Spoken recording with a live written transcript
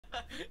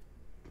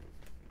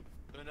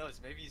Who knows?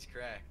 Maybe he's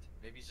cracked.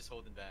 Maybe he's just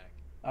holding back.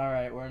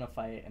 Alright, we're in a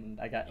fight and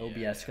I got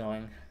OBS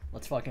going.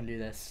 Let's fucking do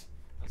this.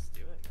 Let's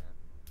do it,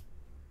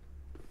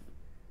 man.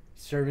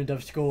 Servant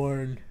of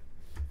Scorn.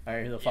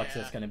 Alright, who the fuck's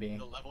this gonna be?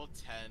 The level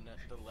 10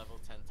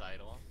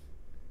 title.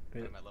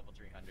 I'm at level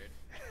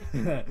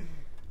 300.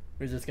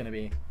 Who's this gonna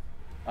be?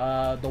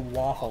 The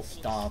Waffle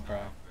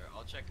Stomper.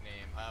 I'll check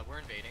name. We're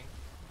invading.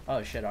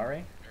 Oh shit, are we?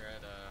 We're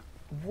at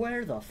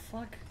Where the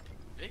fuck?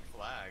 big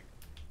flag.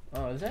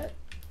 Oh, is it?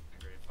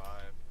 Grade 5.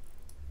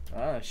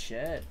 Oh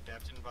shit.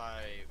 Captained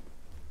by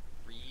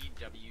Reed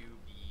WBIX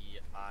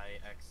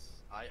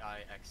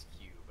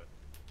Cube.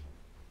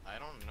 I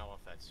don't know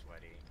if that's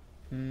sweaty.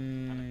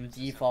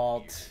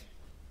 Default.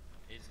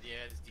 It's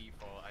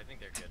default. I think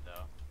they're good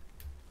though.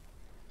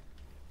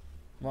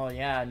 Well,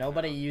 yeah,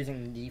 nobody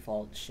using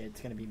default shit's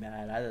gonna be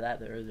bad. Either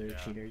that or they're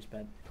cheaters,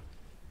 but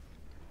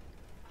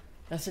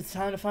guess it's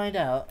time to find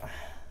out.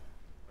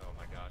 Oh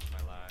my gosh, my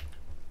lag.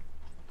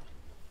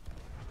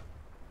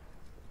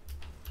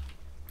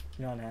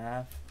 You don't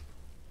have.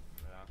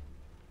 Yeah.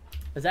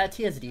 Is that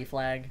TSD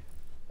flag?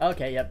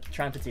 Okay, yep.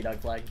 Trumpet Sea Dog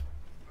flag.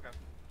 Okay.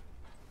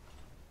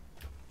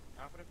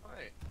 Confident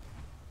fight.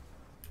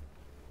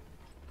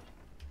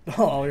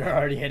 Oh, you're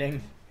already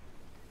hitting.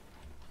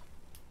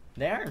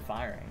 They aren't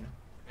firing.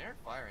 They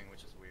aren't firing,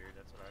 which is weird.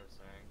 That's what I was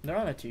saying. They're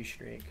on a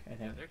 2-streak, I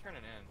think. Yeah, they're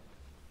turning in.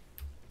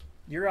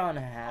 You're on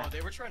a half. Oh,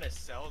 they were trying to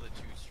sell the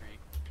 2-streak.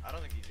 I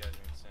don't think these guys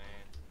are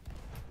insane.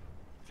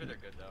 I'm sure they're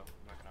good though.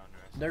 I'm not gonna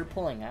underestimate. They're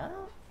pulling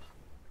out?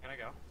 Can I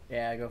go?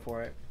 Yeah, go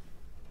for it.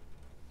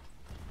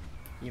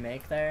 You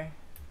make there?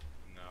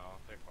 No,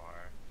 they're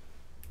far.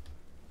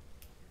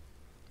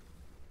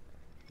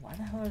 Why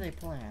the hell are they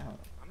pulling out?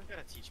 I'm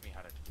gonna teach me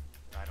how to.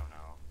 I don't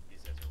know.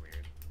 These guys are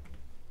weird.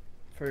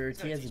 For He's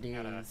gonna teach me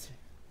how to- TSDs.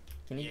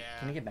 Can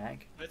you get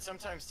back? But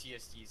sometimes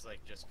TSDs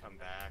like just come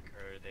back,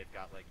 or they've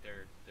got like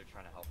they're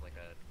trying to help like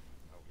a.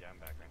 Oh yeah, I'm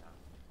back right now.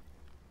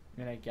 I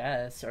mean, I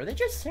guess. Are they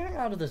just staring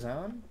out of the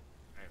zone?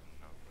 I don't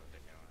know what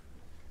they're doing.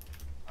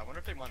 I wonder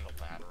if they wanted a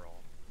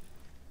lateral.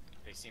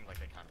 They seemed like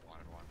they kind of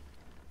wanted one.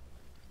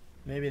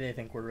 Maybe they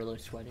think we're really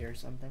sweaty or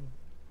something.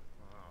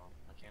 Oh,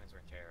 my cannons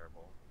were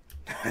terrible.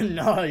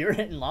 No, you're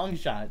hitting long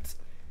shots.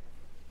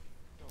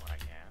 Do what I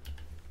can.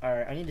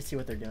 Alright, I need to see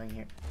what they're doing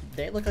here.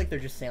 They look like they're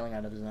just sailing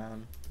out of the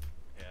zone.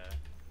 Yeah.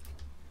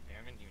 They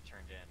haven't even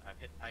turned in.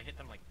 I hit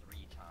them like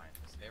 3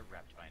 times. They're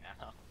repped by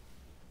now.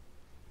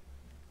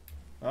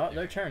 Oh,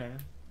 they're turning.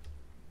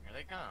 Here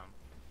they come.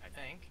 I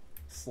think.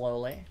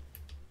 Slowly.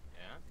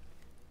 Yeah.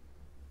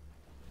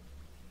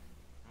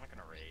 I'm not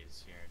gonna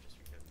raise here just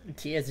because.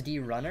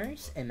 TSD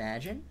runners?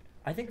 Imagine.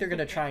 I think they're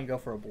gonna try and go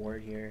for a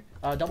board here.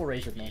 Double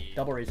raise with me.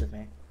 Double raise with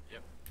me.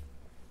 Yep.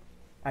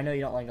 I know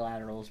you don't like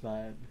laterals,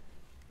 but...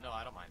 No,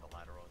 I don't mind the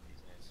lateral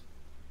these days.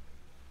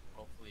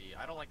 Hopefully,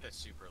 I don't like the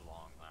super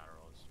long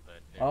laterals,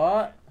 but.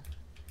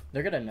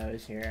 They're gonna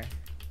nose here.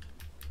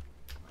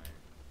 Right.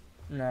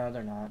 No,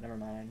 they're not. Never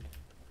mind.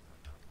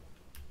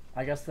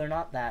 I guess they're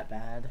not that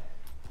bad.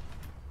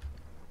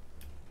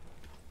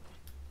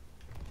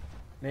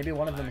 Maybe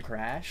one of them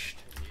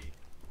crashed.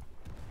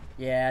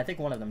 Yeah, I think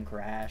one of them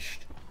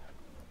crashed.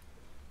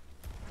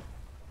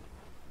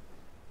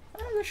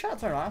 Oh, their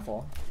shots aren't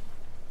awful.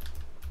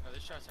 No,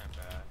 these shots aren't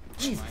bad.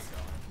 Jesus.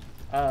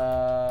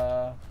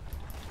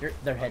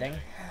 They're hitting.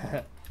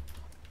 I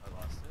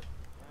lost it.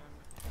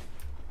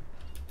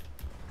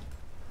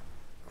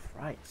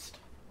 Christ.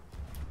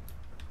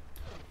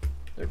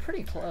 They're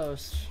pretty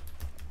close.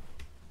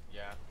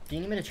 Yeah. Do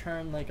you need me to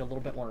turn like a little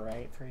bit more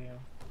right for you?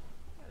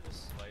 Yeah,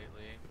 just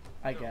slightly.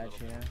 I They're a got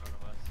little you. bit in front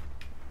of us.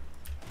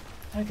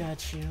 I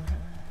got you.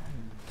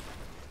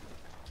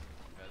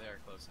 Yeah, they are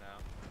close now.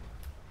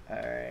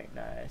 Alright,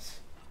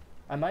 nice.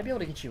 I might be able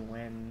to get you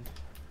wind.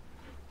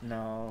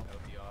 No. That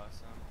would be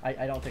awesome.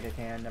 I don't think I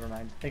can. Never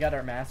mind. They got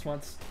our mask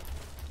once.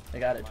 They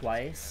got it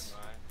twice.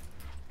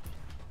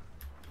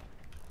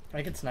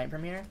 I can snipe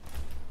from here.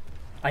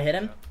 I hit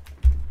him.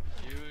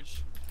 Yep.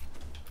 Huge.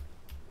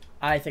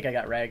 I think I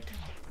got regged.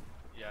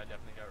 Yeah, I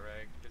definitely got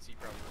regged because he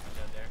probably would have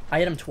been dead there. I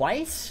hit him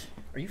twice?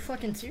 Are you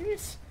fucking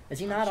serious? Is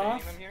he not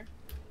off? Them here.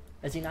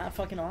 Is he not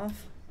fucking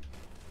off?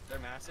 They're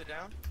massive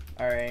down.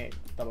 Alright,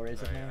 double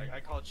raise with me. I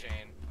called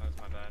chain. That was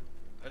my bad.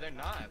 Or they're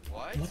not.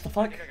 What? What the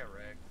fuck? I think I got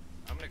rigged.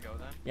 I'm gonna go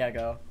then. Yeah,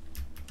 go.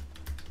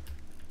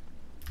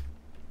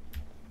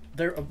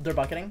 They're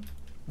bucketing.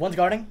 One's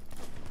guarding.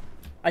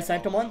 I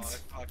sniped him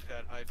once. I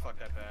fucked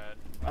that bad.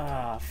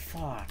 Ah,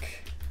 fuck.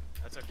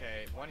 That's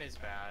okay. One is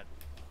bad.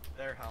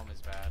 Their helm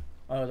is bad.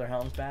 Oh, their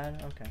helm's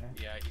bad? Okay.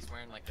 Yeah, he's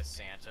wearing like the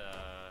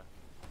Santa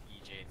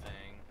EJ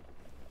thing.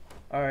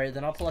 Alright,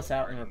 then I'll pull us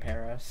out and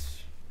repair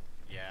us.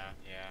 Yeah,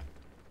 yeah.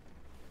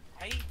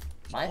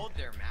 I told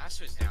their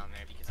mask was down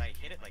there because I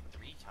hit it like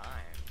 3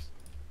 times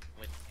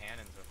with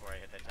cannons before I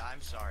hit that.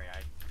 I'm sorry,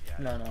 yeah.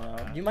 No.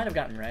 You might have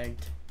gotten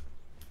regged.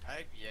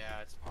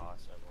 Yeah, it's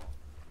possible.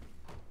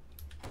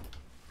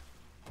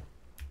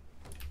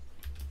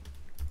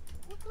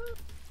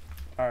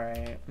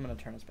 Alright, I'm gonna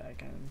turn us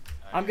back in.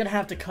 I'm gonna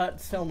have to cut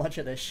so much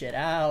of this shit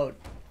out.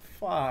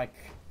 Fuck.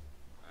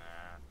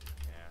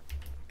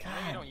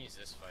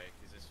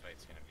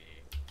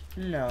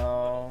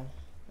 No,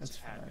 that's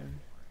fine.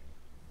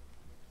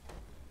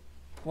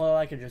 Well,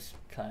 I could just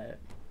cut.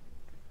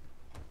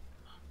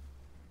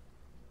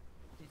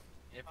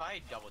 If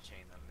I double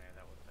chain them there,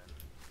 that would have been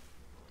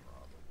a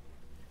problem.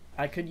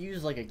 I could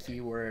use like a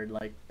keyword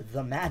like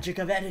the magic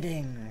of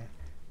editing.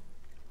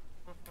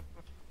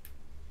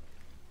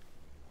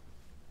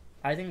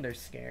 I think they're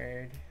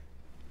scared.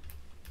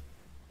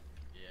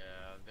 Yeah,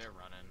 they're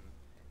running.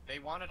 They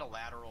wanted a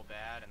lateral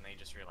bad, and they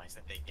just realized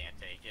that they can't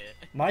take it.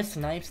 My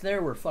snipes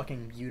there were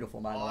fucking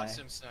beautiful, by the way.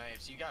 Awesome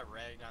snipes. You got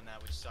regged on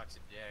that, which sucks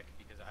a dick,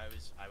 because I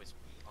was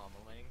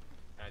pummeling,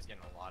 and I was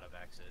getting a lot of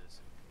X's,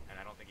 and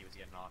I don't think he was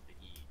getting off the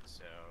heat,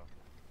 so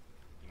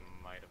he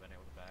might have been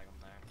able to bag him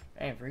there.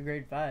 Hey, free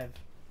grade 5.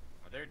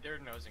 They're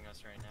nosing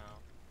us right now.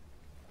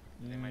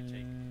 They might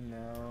take.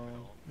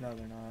 No, they're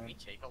Can not. we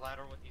take a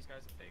lateral with these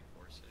guys if they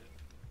force it?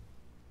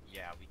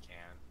 Yeah, we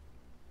can.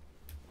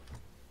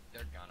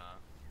 They're gonna.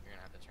 You're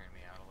gonna have to turn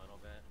me out a little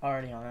bit.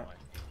 Already on it. I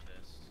hate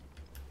this.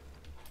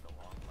 The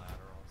long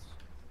laterals.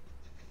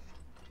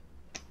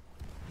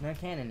 Their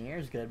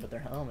Cannoneer's good, but their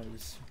helm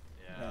is...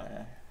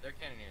 Yeah. Their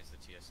Cannoneer is the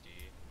TSD.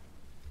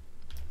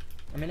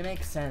 I mean, it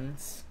makes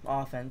sense.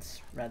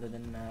 Offense, rather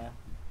than,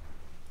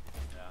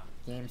 Yeah.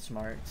 game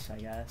smarts, I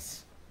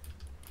guess.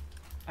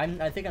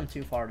 I think I'm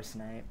too far to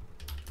snipe.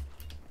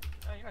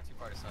 Oh, you're not too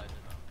far to side,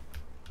 you know.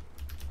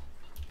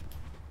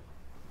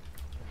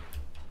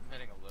 I'm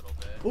hitting a little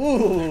bit.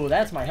 Ooh,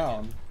 that's my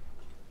helm.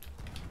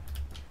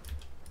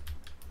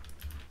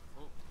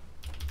 Ooh,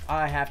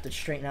 I have to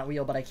straighten that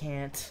wheel, but I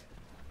can't.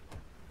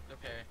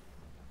 okay.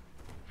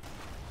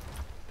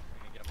 I'm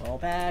gonna get him. Roll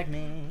back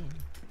me.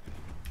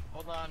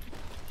 Hold on.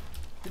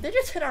 Did they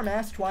just hit our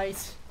mast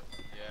twice?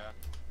 Yeah.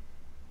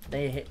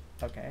 They hit...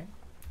 Okay.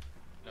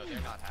 No, they're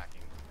not hacking.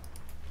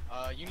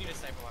 You need to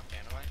snipe him off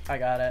Canaway. I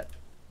got it.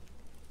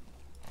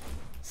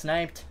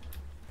 Sniped.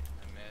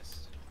 I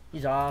missed.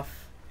 He's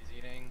off. He's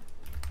eating.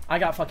 I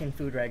got fucking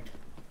food regged.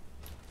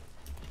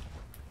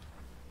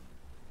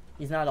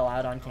 He's not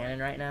allowed on cannon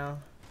right now.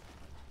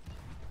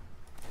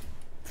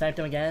 Sniped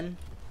him again.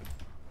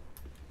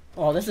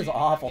 Oh, this is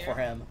awful for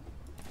him.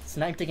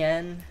 Sniped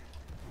again.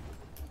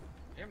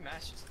 Your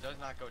mass just does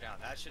not go down.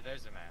 That shit,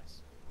 there's the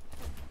mass.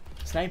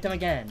 Sniped him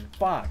again.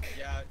 Fuck.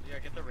 Yeah,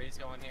 get the raise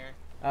going here.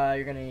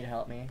 You're gonna need to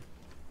help me.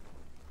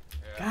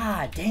 Yeah.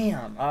 God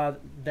damn.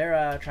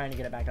 They're trying to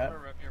get it back I'm up.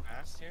 gonna rip your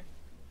mass here.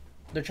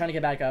 They're trying to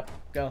get back up.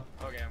 Go.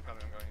 Okay, I'm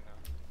coming, I'm going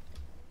now.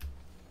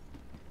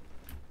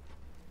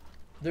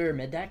 They're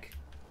mid deck.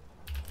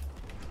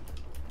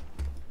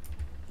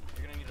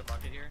 You're gonna need a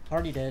bucket here.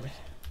 Already did.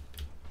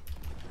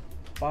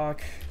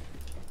 Fuck.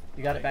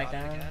 You got it back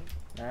got it down. again.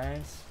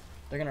 Nice.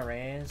 They're gonna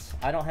raise.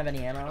 I don't have any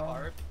Gonna ammo.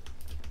 harp.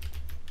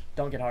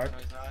 Don't get hard. No,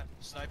 he's not.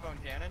 Snipe on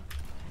cannon.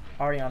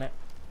 Already on it.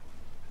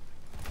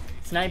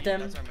 Sniped him.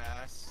 That's our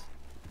mass.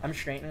 I'm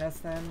straightening us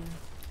then.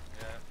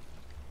 Yeah.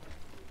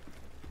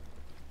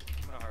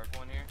 I'm gonna harp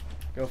one here.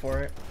 Go for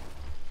it.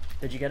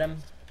 Did you get him?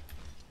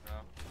 No.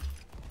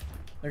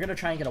 They're gonna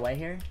try and get away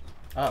here.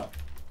 Oh.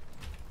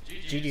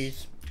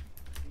 GG's.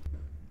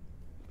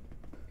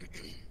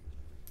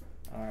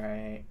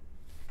 Alright.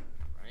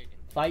 Right.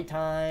 Fight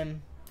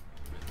time.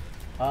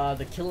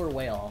 The killer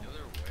whale.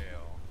 Killer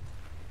whale.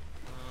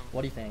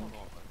 What do you think? I don't know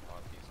if I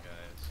fought these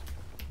guys.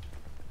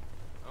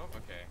 Oh,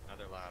 okay.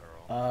 Another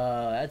lateral.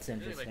 That's Really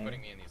like interesting.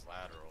 putting me in these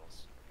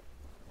laterals.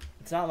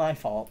 It's not my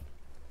fault.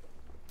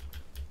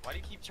 Why do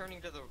you keep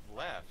turning to the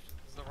left?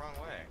 It's the wrong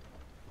way.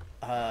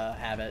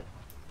 Habit.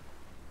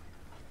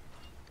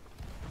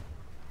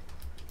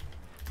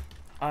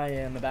 I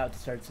am about to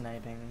start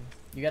sniping.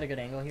 You got a good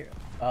angle here?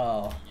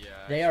 Oh. Yeah.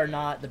 They are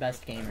not the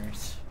best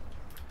gamers.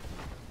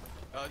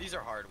 These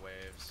are hard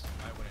waves.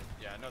 I wouldn't.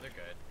 Yeah, no, they're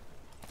good.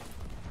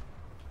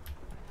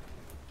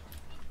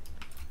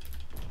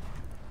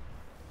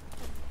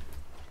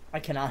 I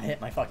cannot hit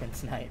my fucking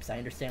snipes. I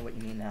understand what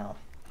you mean now.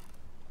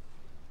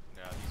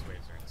 No, these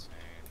waves are insane,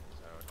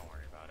 so don't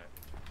worry about it.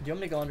 Do you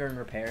want me to go under and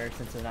repair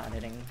since they're not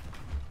hitting?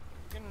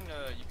 You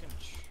can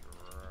try.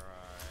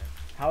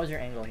 How is your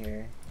angle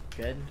here?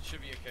 Good? It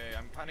should be okay.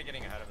 I'm kind of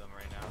getting ahead of them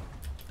right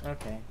now.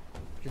 Okay.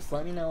 Just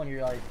let me know when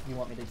you're like, you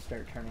want me to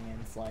start turning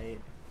in slight.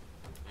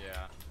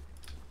 Yeah.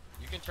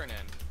 You can turn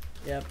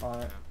in. Yep,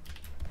 on it. Yeah.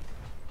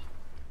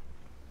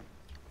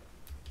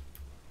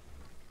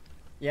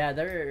 Yeah,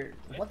 they're...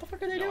 What the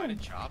fuck are they No, I doing?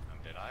 didn't chop them,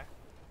 did I?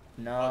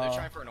 No. Oh, they're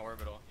trying for an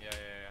orbital. Yeah.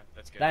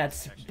 That's good.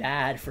 That's Actually,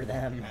 bad for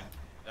them.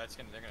 they're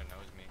gonna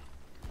nose me.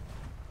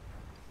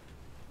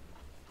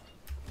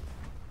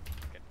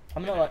 Okay.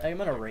 I'm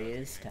gonna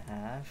raise to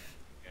half.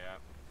 Yeah.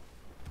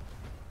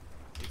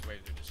 These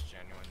waves are just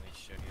genuinely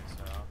shitty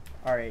as hell.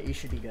 Alright, you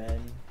should be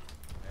good.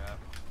 Yeah.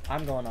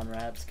 I'm going on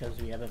reps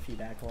because we have a few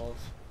back holes.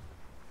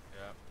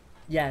 Yeah.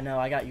 Yeah, no,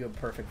 I got you a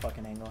perfect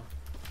fucking angle.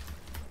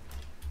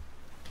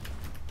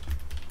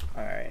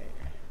 Alright.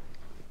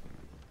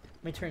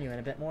 Let me turn you in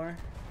a bit more.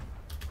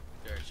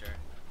 Sure.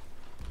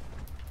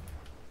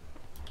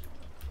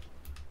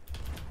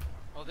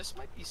 Oh, this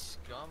might be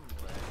Scumlet.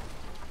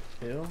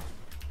 Who?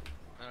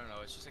 I don't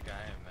know, it's just a guy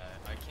I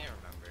met. I can't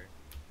remember.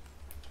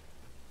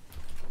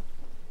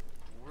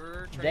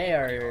 We're turning They in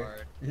pretty are.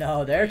 hard.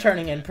 No, they're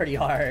turning in pretty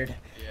hard.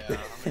 Yeah.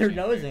 They're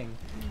nosing.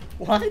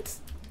 What?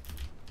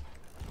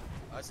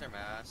 Oh, it's their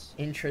mass.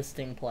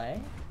 Interesting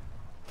play.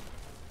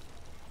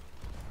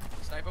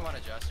 Snipe him on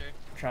adjuster.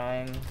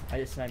 Trying. I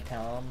just sniped him.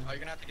 Oh, you're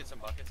gonna have to get some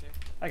buckets here.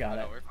 I got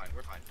it. No, we're fine.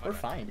 We're fine. We're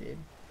fine, dude.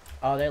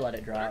 Oh, they let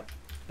it drop.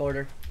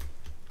 Border.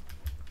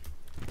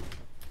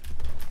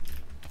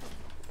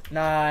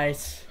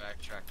 Nice.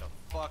 Backtrack the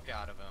fuck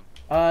out of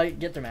him.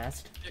 Get their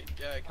mast.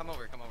 Yeah, come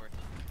over. Come over.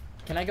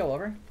 Can I go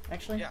over,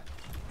 actually? Yeah.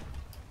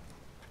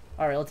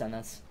 Alright, let's end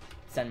this.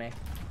 Send me.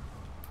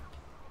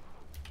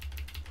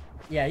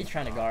 Yeah, he's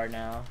trying to guard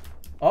now.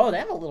 Oh, they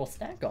have a little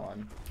stack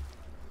going.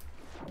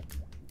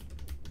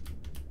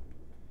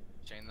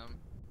 Chain them.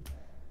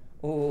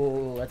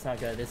 Ooh, that's not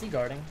good. Is he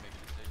guarding? Make a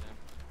decision.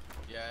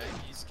 Yeah,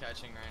 he's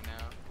catching right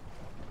now.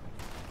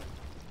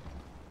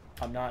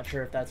 I'm not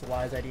sure if that's a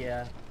wise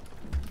idea.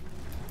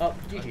 Oh,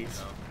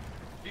 GG's.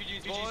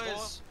 GG's,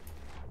 boys!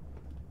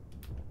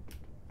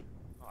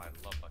 Oh, I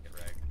love bucket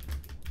reg.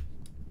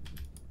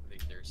 Are they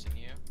thirsting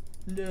you?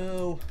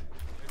 No.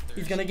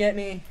 He's gonna get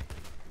me.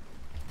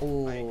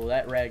 Ooh,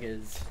 that reg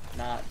is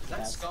not Is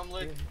that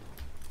Scumlick?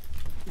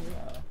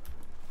 Yeah.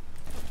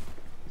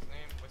 His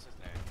name? What's his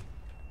name?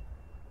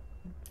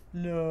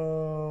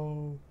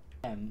 No.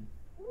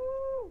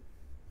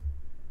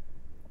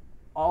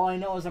 All I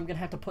know is I'm gonna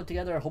have to put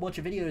together a whole bunch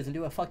of videos and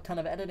do a fuck ton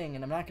of editing,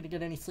 and I'm not gonna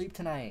get any sleep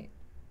tonight.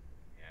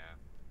 Yeah.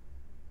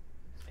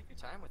 Take your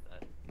time with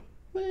that.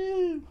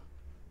 Woo!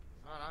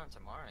 No,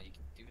 tomorrow you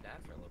can do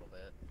that for a little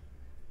bit.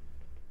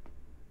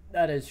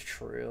 That is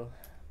true.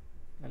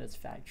 That is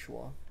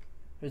factual.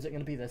 Who's it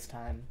gonna be this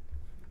time?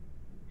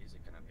 Who's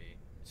it gonna be?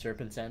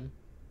 Serpentson?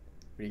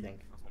 What do you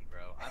think? Oh,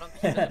 bro. I don't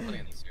think he's playing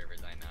on these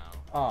servers, I know.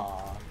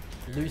 Aw.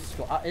 Loose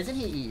squad. Isn't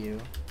he EU?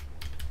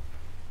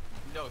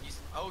 No, he's.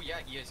 Oh, yeah,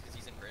 he is, because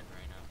he's in Britain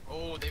right now.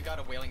 Oh, they've got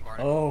a whaling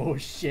barnacle. Oh,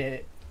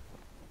 shit.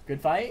 Good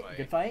fight?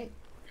 Good fight?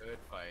 Good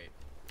fight.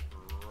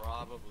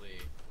 Probably.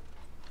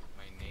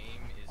 My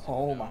name is.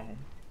 Oh, no. my.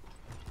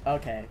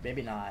 Okay,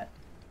 maybe not.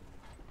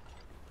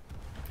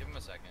 Give him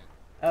a second.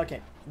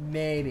 Okay,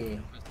 maybe. Give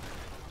him a second.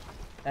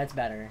 That's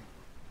better.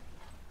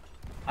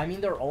 I mean,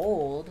 they're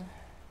old.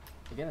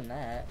 I'll give him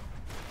that.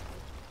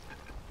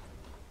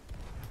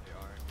 They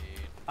are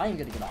indeed. I am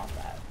gonna get off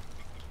that.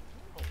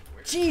 Oh,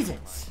 where did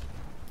Jesus!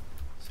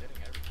 He's hitting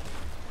everything.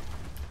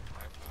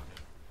 I found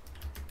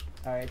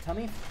it. Alright, tell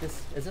me if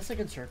this... Is this a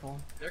good circle?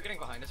 They're getting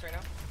behind us right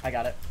now. I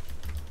got it.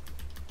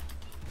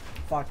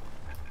 Fuck.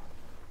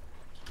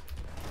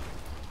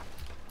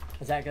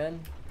 Is that good?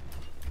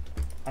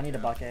 I need a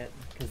bucket,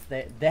 because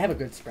they have a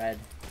good spread.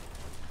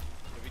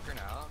 Did we turn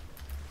out?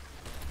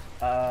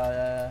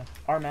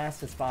 Our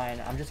mast is fine.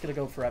 I'm just gonna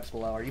go for reps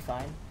below. Are you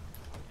fine?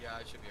 Yeah,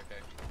 it should be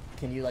okay.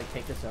 Can you, like,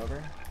 take this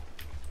over?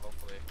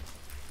 Hopefully.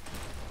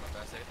 My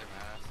best to hit their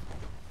mass.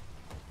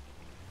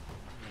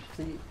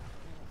 Please.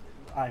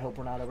 I hope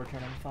we're not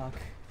overturning. Fuck.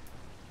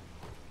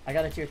 I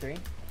got a tier 3.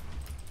 Huge.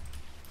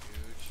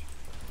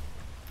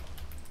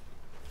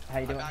 How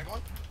you doing? I bagged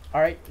one.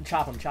 Alright,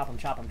 chop him, chop him,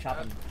 chop him, chop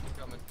him. Keep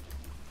coming.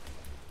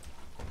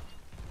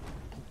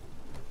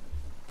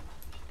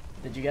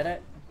 Did you get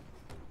it?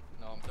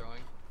 No, I'm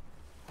throwing.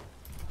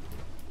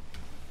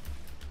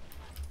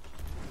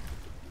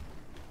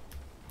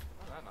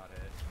 How did that not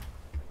hit?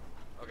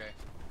 Okay,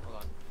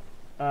 hold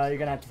on. You're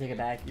gonna have to take it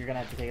back. You're gonna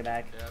have to take it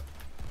back. Yep.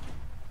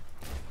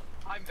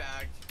 I'm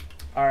bagged.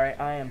 Alright,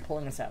 I am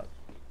pulling us out.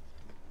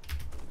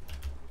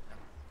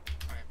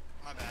 Alright,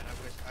 my bad.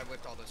 I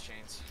whipped all those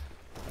chains.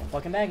 Don't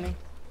fucking bag me.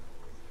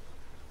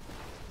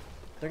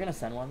 They're gonna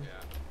send one. Yeah.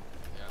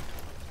 Yeah.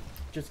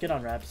 Just get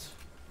on reps.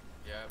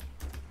 Yep.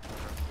 Go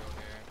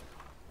here.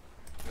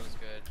 Feels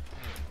good.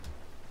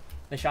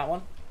 They shot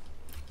one.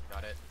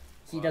 Got it.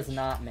 He does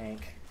not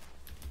make.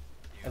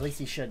 At least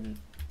he shouldn't.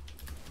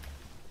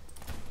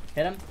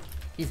 Hit him.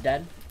 He's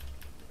dead.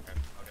 Okay,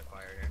 I'll get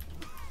fire here.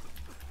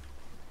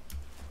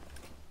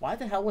 Why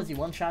the hell was he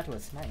one shot to a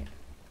snipe?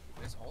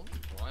 There's only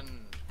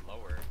one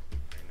lower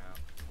right now.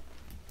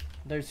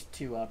 There's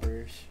 2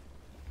 uppers.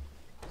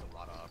 There's a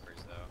lot of uppers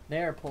though.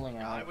 They are pulling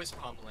out. I was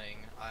pummeling.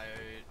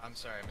 I'm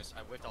sorry.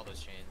 I whipped all those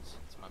chains.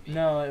 It's my beat.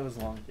 No, it was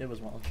long. It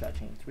was one shot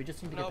chains. We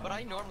just need to get No, but down.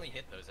 I normally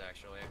hit those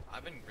actually.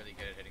 I've been really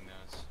good at hitting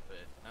those, but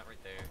not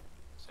right there.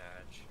 Sag.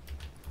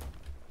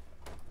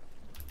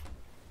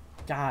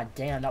 God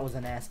damn, that was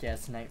a nasty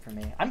ass snipe for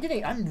me.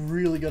 I'm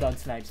really good on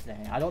snipes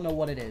today. I don't know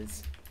what it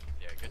is.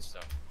 Yeah, good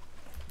stuff.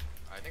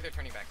 I think they're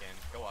turning back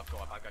in. Go up, go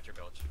up. I've got your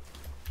bilge.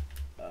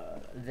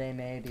 They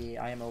may be.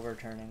 I am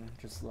overturning,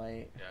 just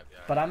late. Yeah, yeah.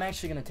 But I'm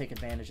actually gonna take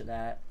advantage of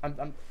that.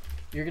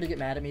 You're gonna get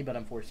mad at me, but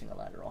I'm forcing a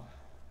lateral.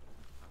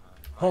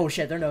 Oh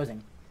shit, they're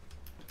nosing.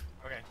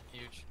 Okay,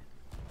 huge.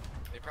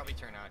 They probably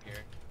turn out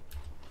here.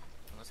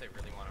 Unless they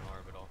really want an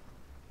orbital.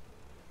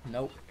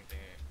 Nope. I think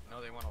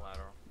no, they want a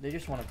lateral. They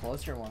just want a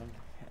closer one.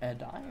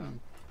 And I am...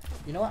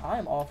 You know what? I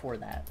am all for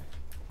that.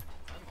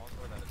 I'm all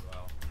for that as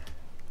well.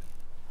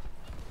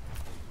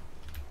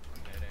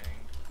 I'm hitting.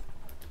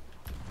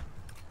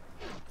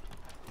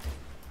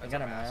 I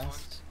got a mask.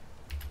 Ones.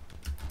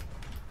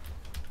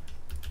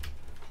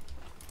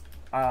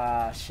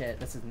 Shit,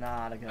 this is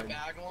not a I good.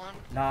 bagged one.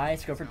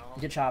 Nice, go for No.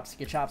 get chops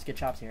here.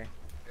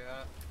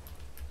 Yeah,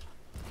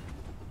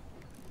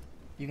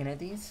 You can hit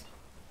these.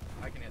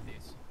 I can hit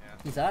these. Yeah,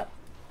 He's up.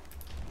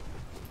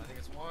 I think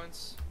it's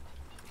once.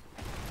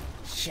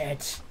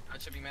 Shit.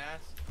 That should be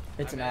mass.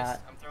 It's I not. missed.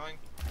 I'm throwing.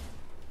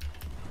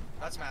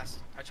 That's mass.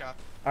 I chop.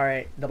 All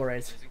right, double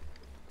raise. Easy.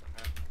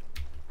 Yeah.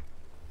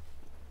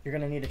 You're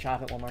gonna need to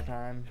chop it one more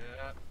time.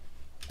 Yeah.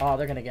 Oh,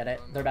 they're gonna get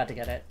it. They're about to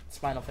get it.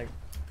 Spinal fig.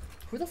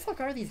 Who the fuck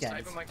are these guys?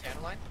 Sniping my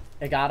cannon line.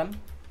 They got him.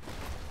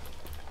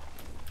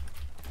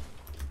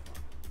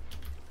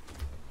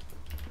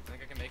 I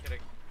think I can make it a.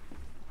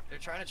 They're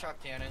trying to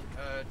chop cannon.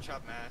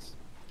 Chop mass.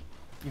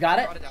 You got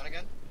it? Brought it down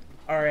again.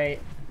 All right.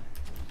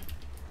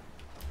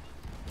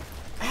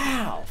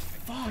 Ow!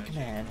 Fuck,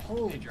 man. They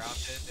Holy dropped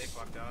it. They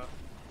fucked up.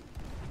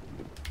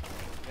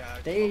 Yeah.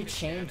 They focus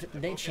changed.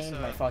 cannon. They Focus, changed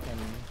my fucking.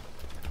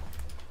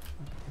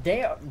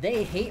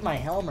 They hate my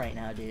helm right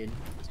now, dude.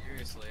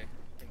 Seriously,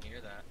 I can hear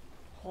that.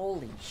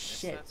 Holy Missed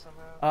shit. that somehow?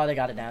 Oh, they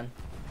got it down.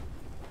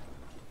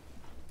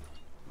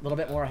 A little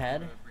bit more I'm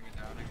ahead. gonna bring it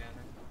down again.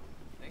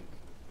 I think.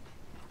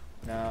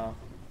 No.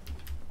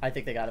 I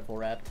think they got it full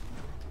rep.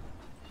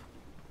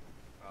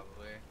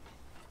 Probably.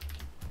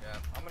 Yeah,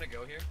 I'm gonna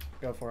go here.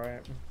 Go for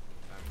it.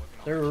 I'm looking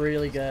all They're my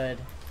really shit. good.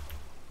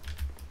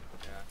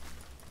 Yeah.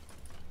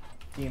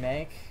 Do you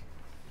make?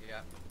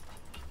 Yeah.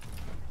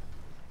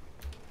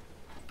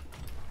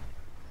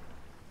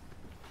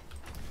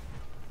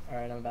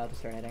 Alright, I'm about to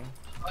start hitting.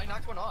 Oh, I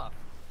knocked one off.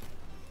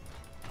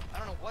 I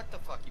don't know what the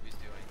fuck he was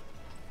doing.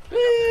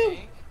 Woo!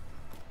 Ink.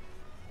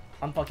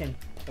 I'm fucking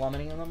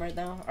plummeting them right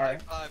now.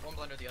 Alright. One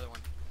blender, the other one.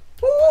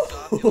 One's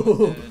off, the other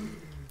one's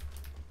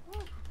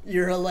dead.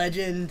 You're a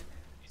legend.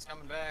 He's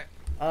coming back.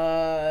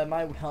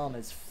 My helm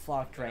is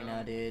fucked right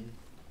now, dude.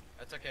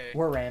 That's okay.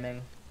 We're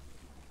ramming.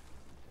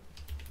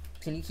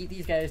 Can you keep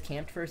these guys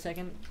camped for a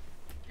second?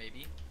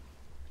 Maybe.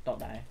 Don't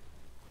die.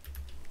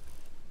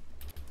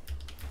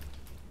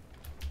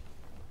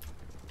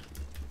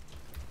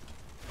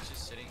 He's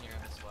just sitting here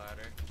on this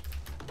ladder.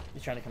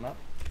 He's trying to come up.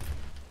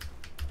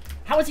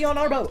 How is he on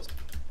our boat?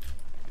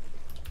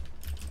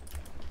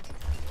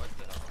 What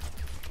the hell?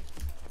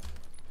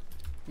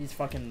 He's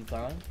fucking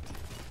throwing.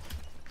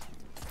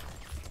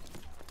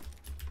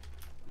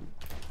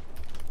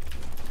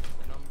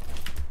 Venom.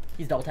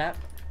 He's double tap.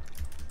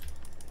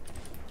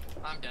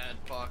 I'm dead.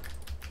 Fuck.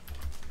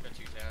 Got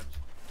 2 tabs.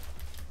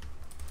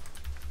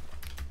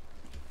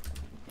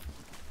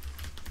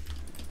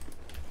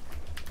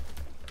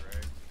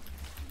 Alright.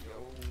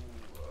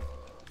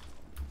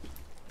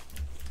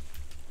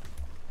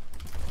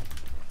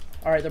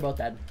 Alright, they're both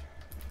dead.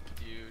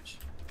 Huge.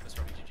 That's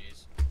probably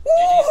GG's.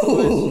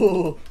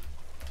 Woo!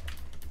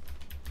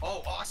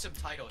 Oh, awesome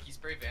title. He's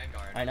Brave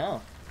Vanguard. I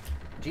know.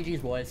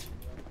 GG's, boys.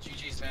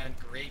 GG's, man.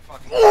 Great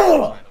fucking title,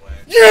 by the way.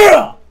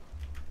 Yeah!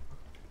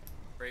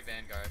 Brave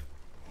Vanguard.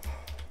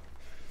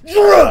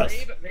 Yes!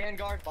 Brave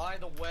Vanguard, by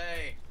the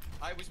way.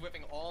 I was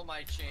whipping all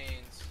my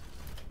chains.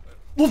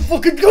 Let's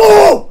fucking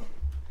go!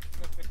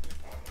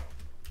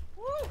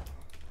 Woo!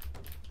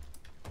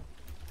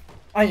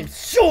 I am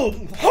so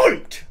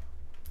hyped!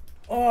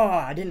 Oh,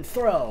 I didn't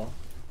throw.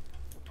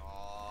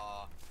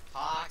 Aw,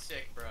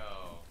 toxic, bro.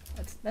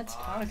 That's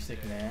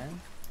toxic,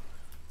 man.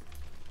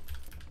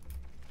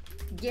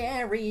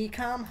 Gary,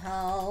 come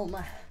home.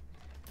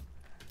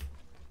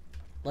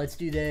 Let's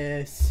do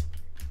this.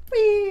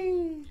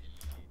 Whee!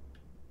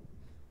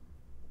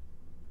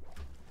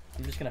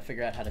 I'm just gonna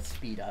figure out how to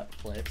speed up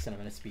clips, and I'm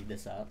gonna speed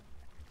this up.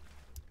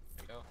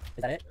 There we go.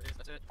 Is that it?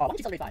 That's it. Oh, why would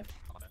you celebrate 5?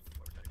 Oh, my bad.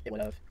 It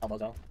would've. Elbow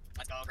go.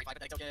 Let's go, great 5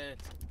 attack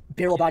tokens.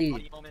 Barrel body.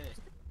 Moment.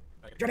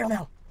 You're a barrel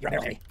now. You're a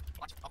barrel, Gary.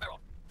 Watch, I'll barrel.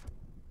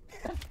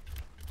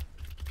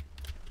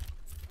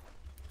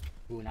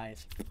 Ooh,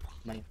 nice.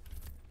 Money.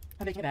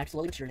 I'm making it back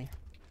slowly but surely.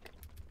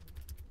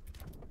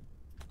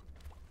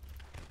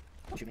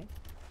 Don't shoot me.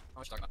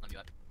 Oh, she's talking about not do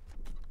that.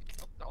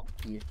 Oh, no.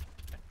 Yeah.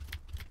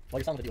 Well,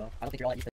 you're selling the duo. I don't think you're all at least